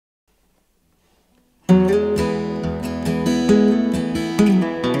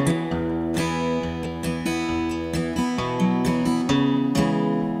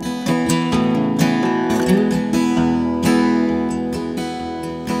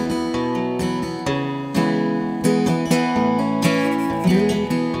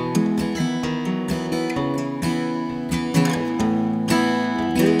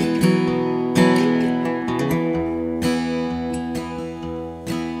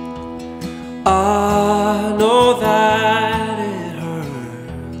I know that it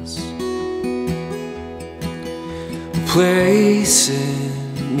hurts, a place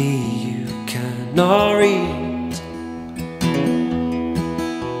in me you cannot reach.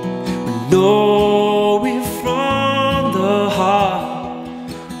 We know it from the heart,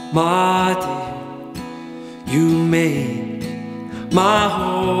 my dear. You made my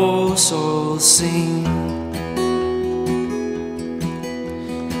whole soul sing.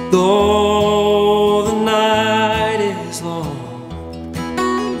 Though the night is long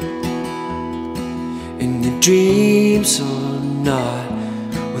and your dreams are not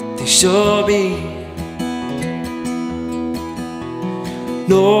what they should be,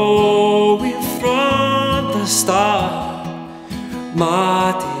 know it from the start,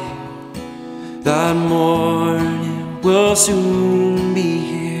 my dear, that morning will soon be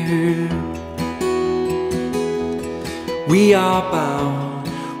here. We are bound,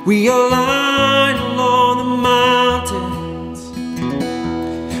 we align along the mountains,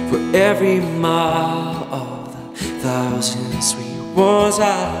 for every mile of the thousands we once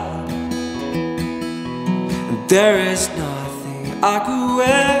had. And there is nothing I could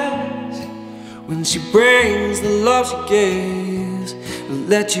ask when she brings the love she gives, and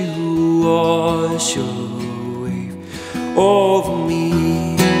let you wash your wave over me.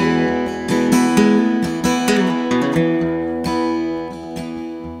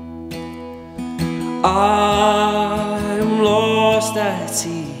 I'm lost at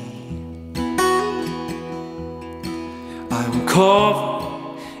sea, I'm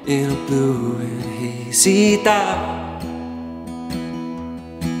covered in a blue and hazy dark,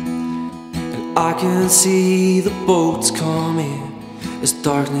 and I can see the boats coming as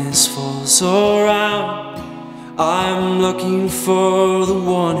darkness falls around. I'm looking for the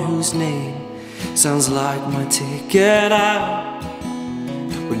one whose name sounds like my ticket out.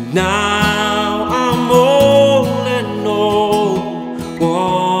 But now I'm old and no one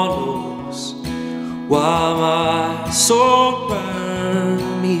knows why my soul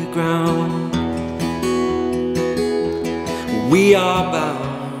burned me aground. We are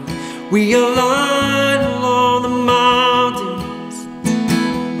bound, we align along the mountains,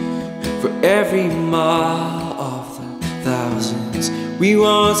 for every mile of the thousands we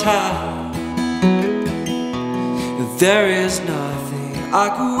once had. And there is nothing I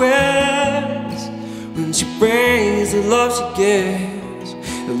could ask when she brings the love she gives,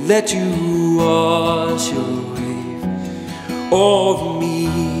 and let you wash your wave over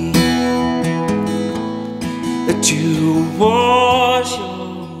me. Let you wash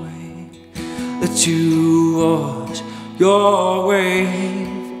your wave, let you wash your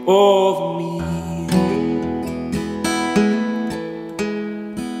wave over me.